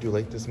 we'll say I do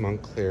like this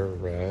Montclair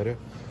red.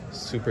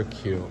 Super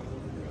cute.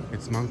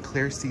 It's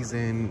Montclair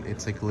season.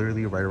 It's like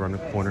literally right around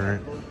the corner,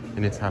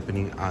 and it's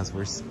happening as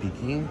we're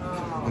speaking.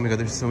 Oh my god,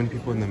 there's so many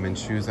people in the men's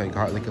shoes. I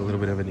got like a little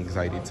bit of an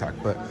anxiety attack,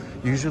 but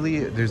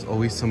usually there's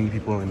always so many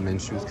people in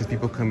men's shoes because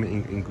people come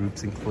in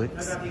groups and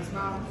cliques.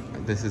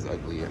 This is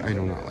ugly. I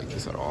do not like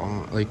this at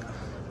all. Like,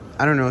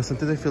 I don't know,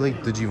 sometimes I feel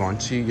like the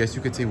Givenchy, yes,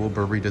 you could say, well,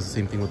 Burberry does the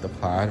same thing with the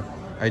plaid.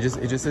 It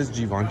just says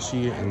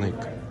Givenchy and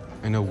like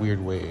in a weird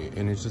way,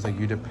 and it's just like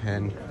you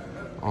depend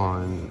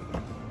on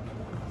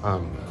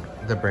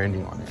the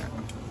branding on it.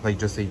 Like,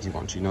 just say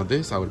Givenchy. Now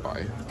this I would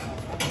buy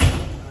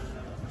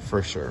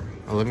for sure.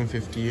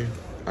 $11.50,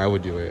 I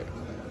would do it.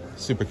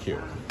 Super cute.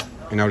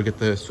 And I would get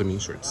the swimming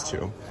shirts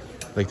too.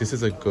 Like, this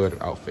is a good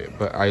outfit,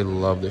 but I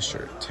love this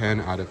shirt.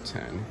 10 out of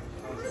 10.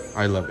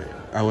 I love it.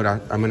 I'm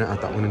gonna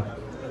add that one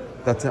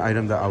that's an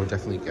item that I would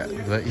definitely get.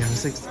 But yeah,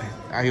 it's like,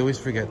 I always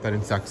forget that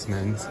in Saks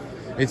Men's.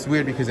 It's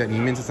weird because at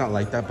Neiman's it's not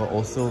like that, but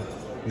also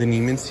the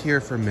Neiman's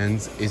here for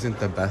men's isn't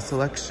the best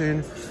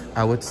selection.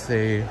 I would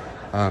say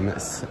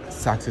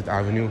Saks Fifth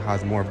Avenue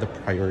has more of the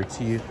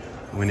priority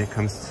when it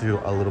comes to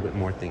a little bit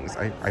more things.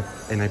 I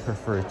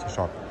prefer to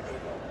shop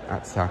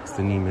at Saks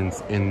than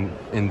Neiman's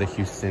in the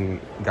Houston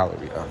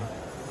Galleria,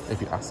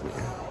 if you ask me.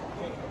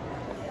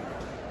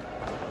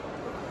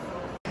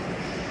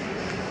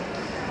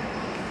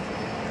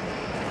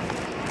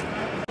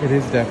 It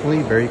is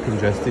definitely very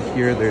congested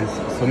here. There's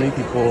so many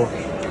people,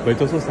 but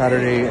it's also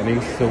Saturday and I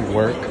used to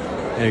work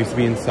and I used to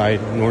be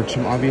inside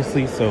Nordstrom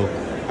obviously, so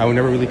I would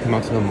never really come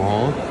out to the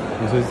mall.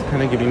 And so it's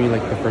kind of giving me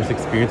like the first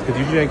experience, because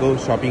usually I go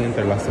shopping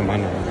entre la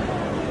semana,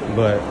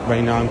 but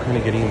right now I'm kind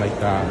of getting like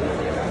that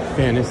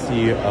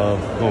fantasy of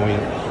going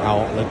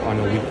out like on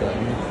a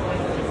weekend.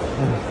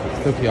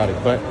 So chaotic,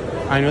 but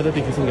I know that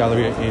the Houston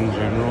Galleria in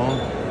general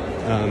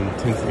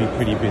tends to be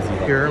pretty busy.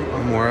 Here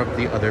are more of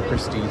the other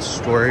prestige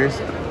stores.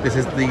 This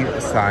is the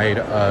side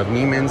of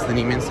Neiman's. The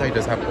Neiman's side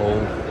does have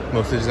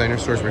most of the designer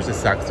stores, versus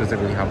Saks doesn't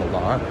really have a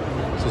lot.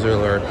 So there's a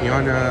Laura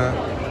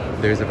Piana,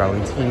 there's a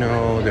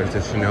Valentino, there's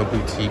a Chanel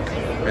boutique,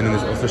 and then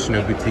there's also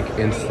Chanel boutique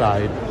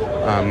inside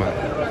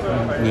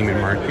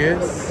Neiman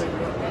Marcus.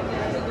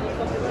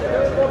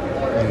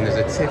 And there's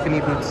a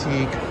Tiffany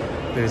boutique,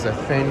 there's a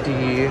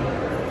Fendi.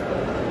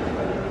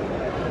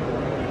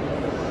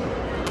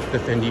 The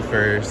Fendi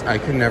first. I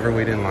could never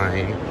wait in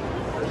line.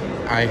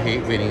 I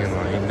hate waiting in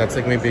line. That's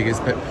like my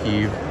biggest pet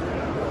peeve.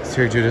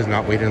 Sergio does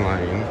not wait in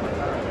line.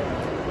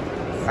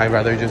 I'd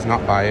rather just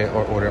not buy it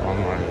or order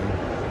online.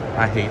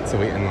 I hate to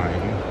wait in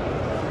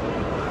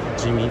line.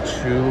 Jimmy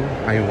Choo,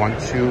 I want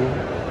to.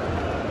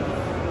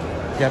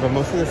 Yeah, but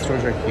most of the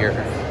stores are here.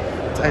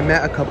 So I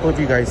met a couple of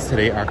you guys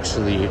today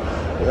actually.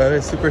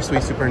 Super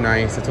sweet, super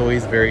nice. It's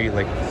always very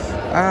like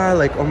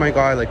oh my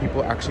god, like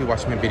people actually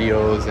watch my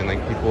videos, and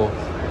like people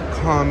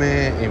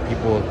comment, and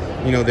people,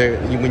 you know,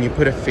 when you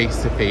put a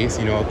face to face,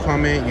 you know, a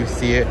comment, you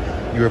see it,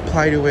 you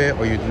reply to it,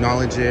 or you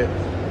acknowledge it.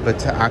 But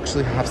to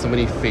actually have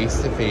somebody face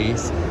to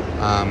face,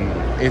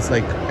 it's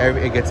like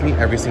it gets me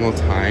every single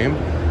time.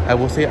 I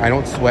will say I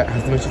don't sweat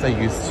as much as I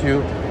used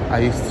to. I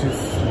used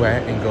to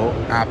sweat and go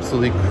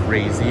absolutely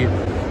crazy,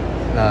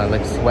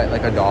 like sweat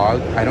like a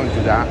dog. I don't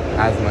do that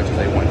as much as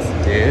I once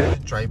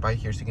did. Drive by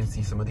here so you can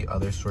see some of the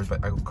other stores,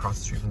 but I go across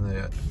the street from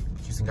the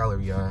Houston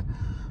Galleria.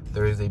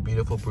 There is a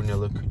beautiful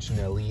Brunello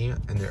Cucinelli,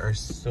 and there are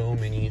so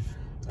many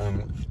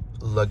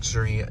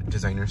luxury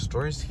designer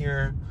stores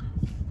here.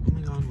 Oh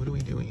my god, what are we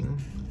doing?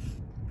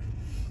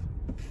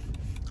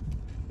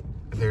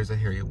 There's a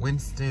Harriet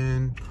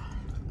Winston.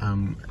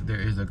 There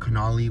is a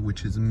Canali,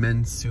 which is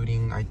men's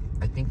suiting. I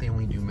think they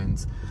only do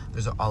men's.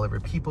 There's an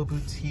Oliver People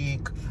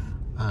boutique.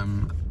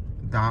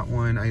 That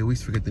one, I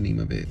always forget the name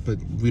of it, but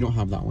we don't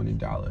have that one in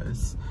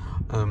Dallas.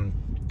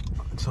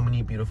 So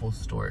many beautiful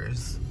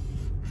stores.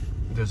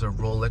 There's a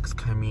Rolex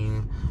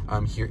coming.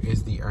 Here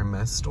is the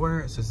Hermes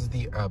store. So this is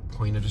the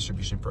point of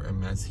distribution for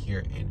Hermes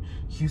here in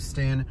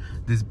Houston.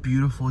 This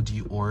beautiful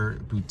Dior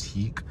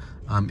boutique.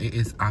 It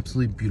is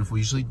absolutely beautiful.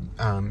 Usually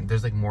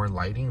there's like more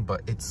lighting,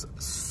 but it's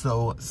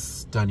so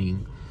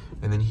stunning.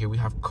 And then here we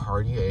have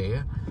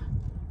Cartier.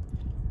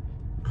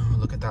 Oh,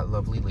 look at that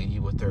lovely lady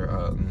with their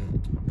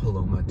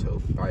Paloma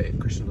taupe by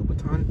Christian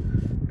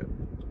Louboutin.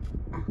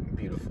 Oh,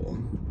 beautiful.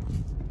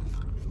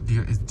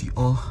 There is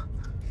Dior.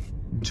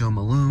 Joe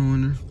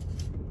Malone.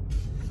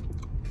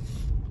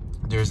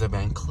 There's a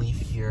Van Cleef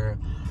here.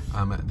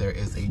 There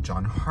is a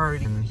John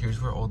Hart, and here's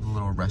where all the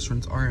little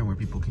restaurants are and where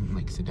people can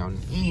like sit down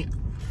and eat.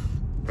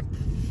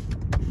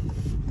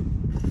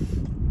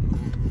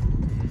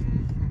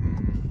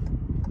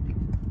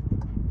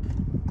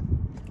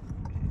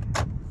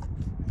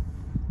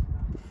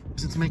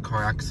 Since my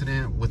car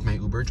accident with my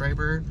Uber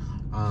driver,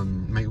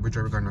 my Uber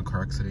driver got in a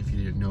car accident, if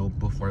you didn't know,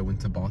 before I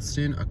went to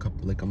Boston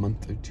a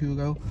month or two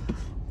ago.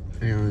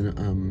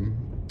 And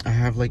I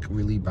have like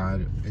really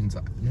bad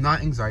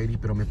not anxiety,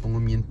 pero me pongo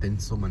muy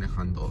intenso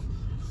manejando.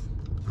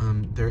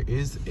 There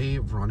is a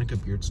Veronica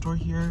Beard store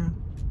here.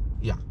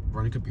 Yeah,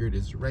 Veronica Beard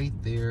is right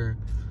there.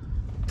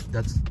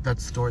 That's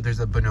that store. There's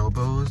a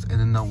Bonobos, and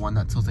then the one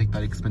that sells like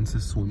that expensive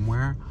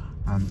swimwear.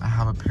 I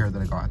have a pair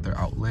that I got at their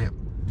outlet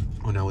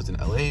when I was in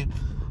LA.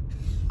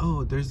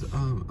 Oh, there's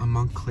a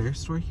Montclair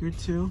store here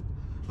too.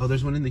 Oh,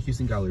 there's one in the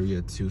Houston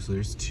Galleria too. So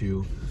there's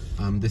two.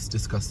 This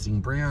Disgusting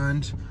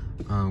brand.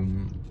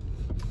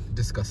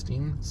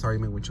 Disgusting. Sorry,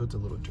 my windshield's a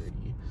little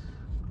dirty.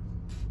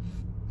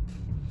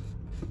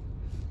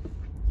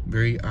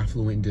 Very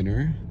affluent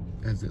dinner,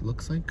 as it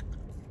looks like.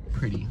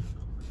 Pretty.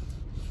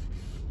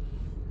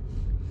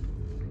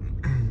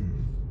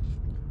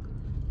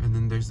 And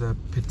then there's a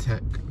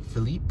Patek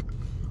Philippe.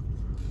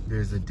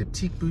 There's a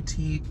Diptyque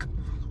boutique.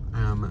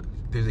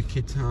 There's a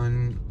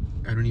Kiton.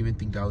 I don't even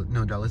think Dallas.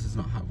 No, Dallas does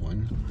not have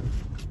one.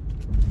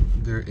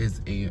 There is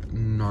a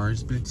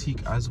NARS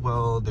boutique as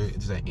well.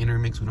 There's an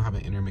Intermix. We don't have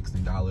an Intermix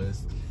in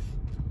Dallas.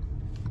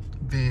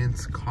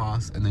 Vince,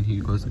 Cos, and then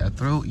here goes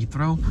Ethro,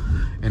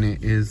 and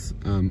it is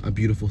a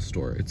beautiful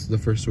store. It's the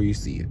first store you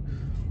see.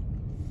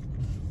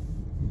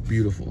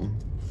 Beautiful.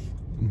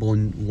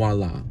 Bon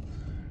voila.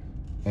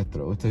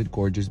 Ethro. It's a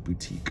gorgeous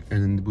boutique.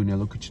 And then the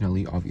Brunello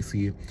Cucinelli,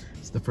 obviously,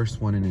 it's the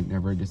first one and it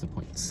never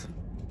disappoints.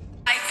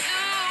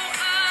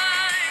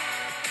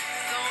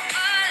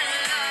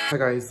 Hi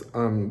guys,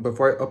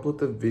 before I upload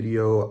the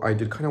video, I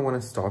did kind of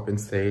want to stop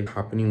and say what's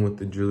happening with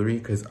the jewelry,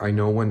 because I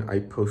know when I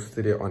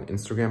posted it on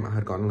Instagram, I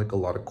had gotten like a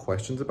lot of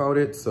questions about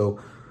it.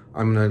 So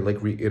I'm gonna like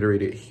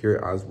reiterate it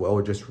here as well,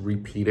 or just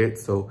repeat it.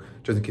 So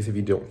just in case if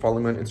you don't follow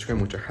me on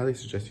Instagram, which I highly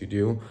suggest you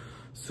do.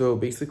 So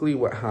basically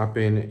what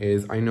happened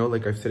is, I know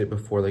like I've said it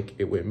before, like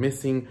it went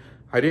missing.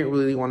 I didn't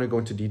really want to go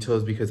into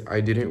details because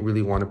I didn't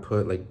really want to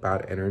put like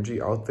bad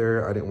energy out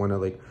there. I didn't want to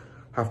like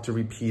have to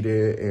repeat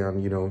it,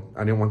 and you know,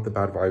 I didn't want the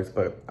bad vibes,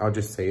 but I'll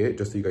just say it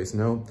just so you guys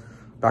know.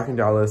 Back in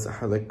Dallas, I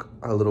had like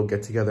a little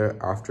get together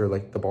after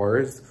like the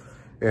bars,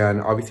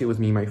 and obviously it was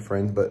me and my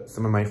friends, but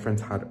some of my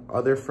friends had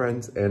other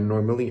friends, and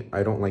normally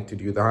I don't like to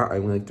do that. I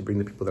only like to bring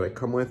the people that I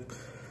come with.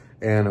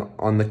 And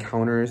on the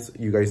counters,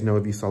 you guys know,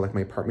 if you saw like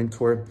my apartment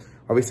tour,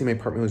 obviously my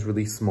apartment was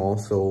really small,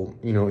 so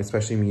you know,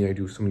 especially me, I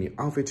do so many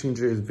outfit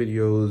changes,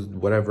 videos,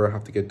 whatever I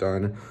have to get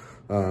done,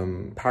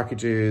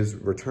 packages,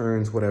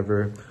 returns,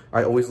 whatever.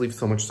 I always leave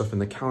so much stuff in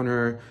the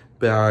counter,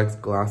 bags,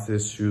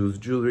 glasses, shoes,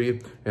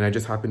 jewelry, and I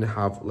just happen to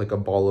have like a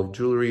ball of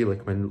jewelry,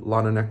 like my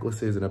Lana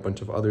necklaces and a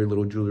bunch of other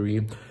little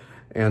jewelry.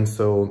 And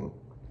so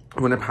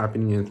what ended up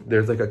happening is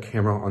there's like a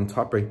camera on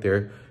top right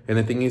there, and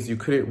the thing is you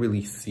couldn't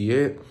really see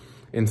it.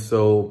 And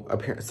so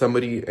apparently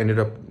somebody ended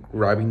up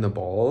grabbing the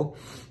ball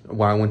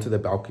while I went to the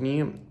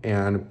balcony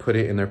and put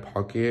it in their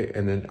pocket,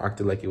 and then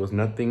acted like it was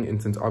nothing.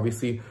 And since I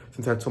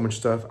had so much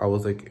stuff, I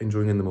was like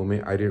enjoying in the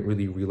moment. I didn't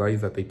really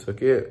realize that they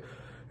took it.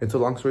 And so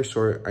long story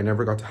short, I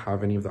never got to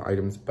have any of the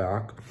items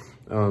back.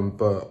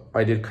 But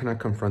I did kind of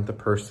confront the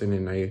person,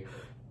 and I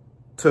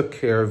took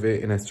care of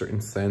it in a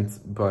certain sense.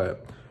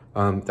 But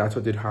that's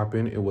what did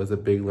happen. It was a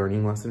big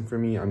learning lesson for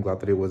me. I'm glad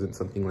that it wasn't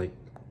something like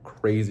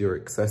crazy or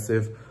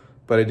excessive,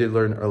 but I did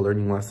learn a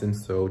learning lesson.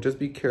 So just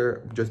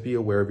be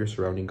aware of your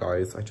surrounding,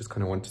 guys. I just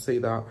kind of wanted to say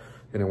that,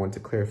 and I wanted to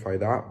clarify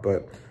that.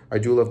 But I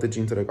do love the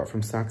jeans that I got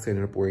from Saks. I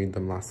ended up wearing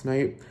them last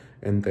night.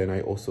 And then I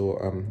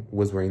also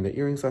was wearing the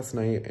earrings last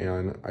night,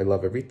 and I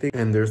love everything.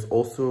 And there's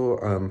also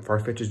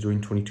Farfetch is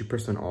doing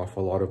 22% off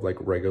a lot of like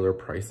regular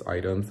price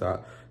items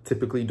that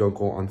typically don't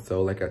go on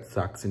sale, like at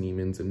Saks and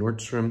Neiman's and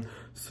Nordstrom.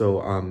 So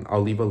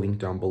I'll leave a link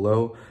down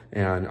below,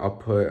 and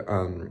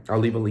I'll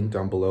leave a link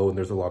down below, and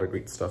there's a lot of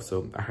great stuff.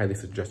 So I highly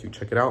suggest you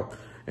check it out.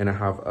 And I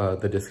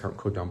have the discount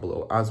code down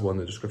below as well in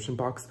the description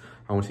box.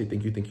 I want to say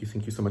thank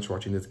you so much for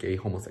watching this gay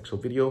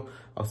homosexual video.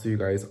 I'll see you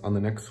guys on the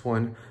next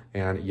one.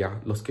 And yeah,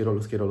 los quiero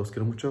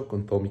mucho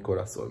con todo mi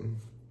corazón.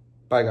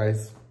 Bye,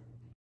 guys.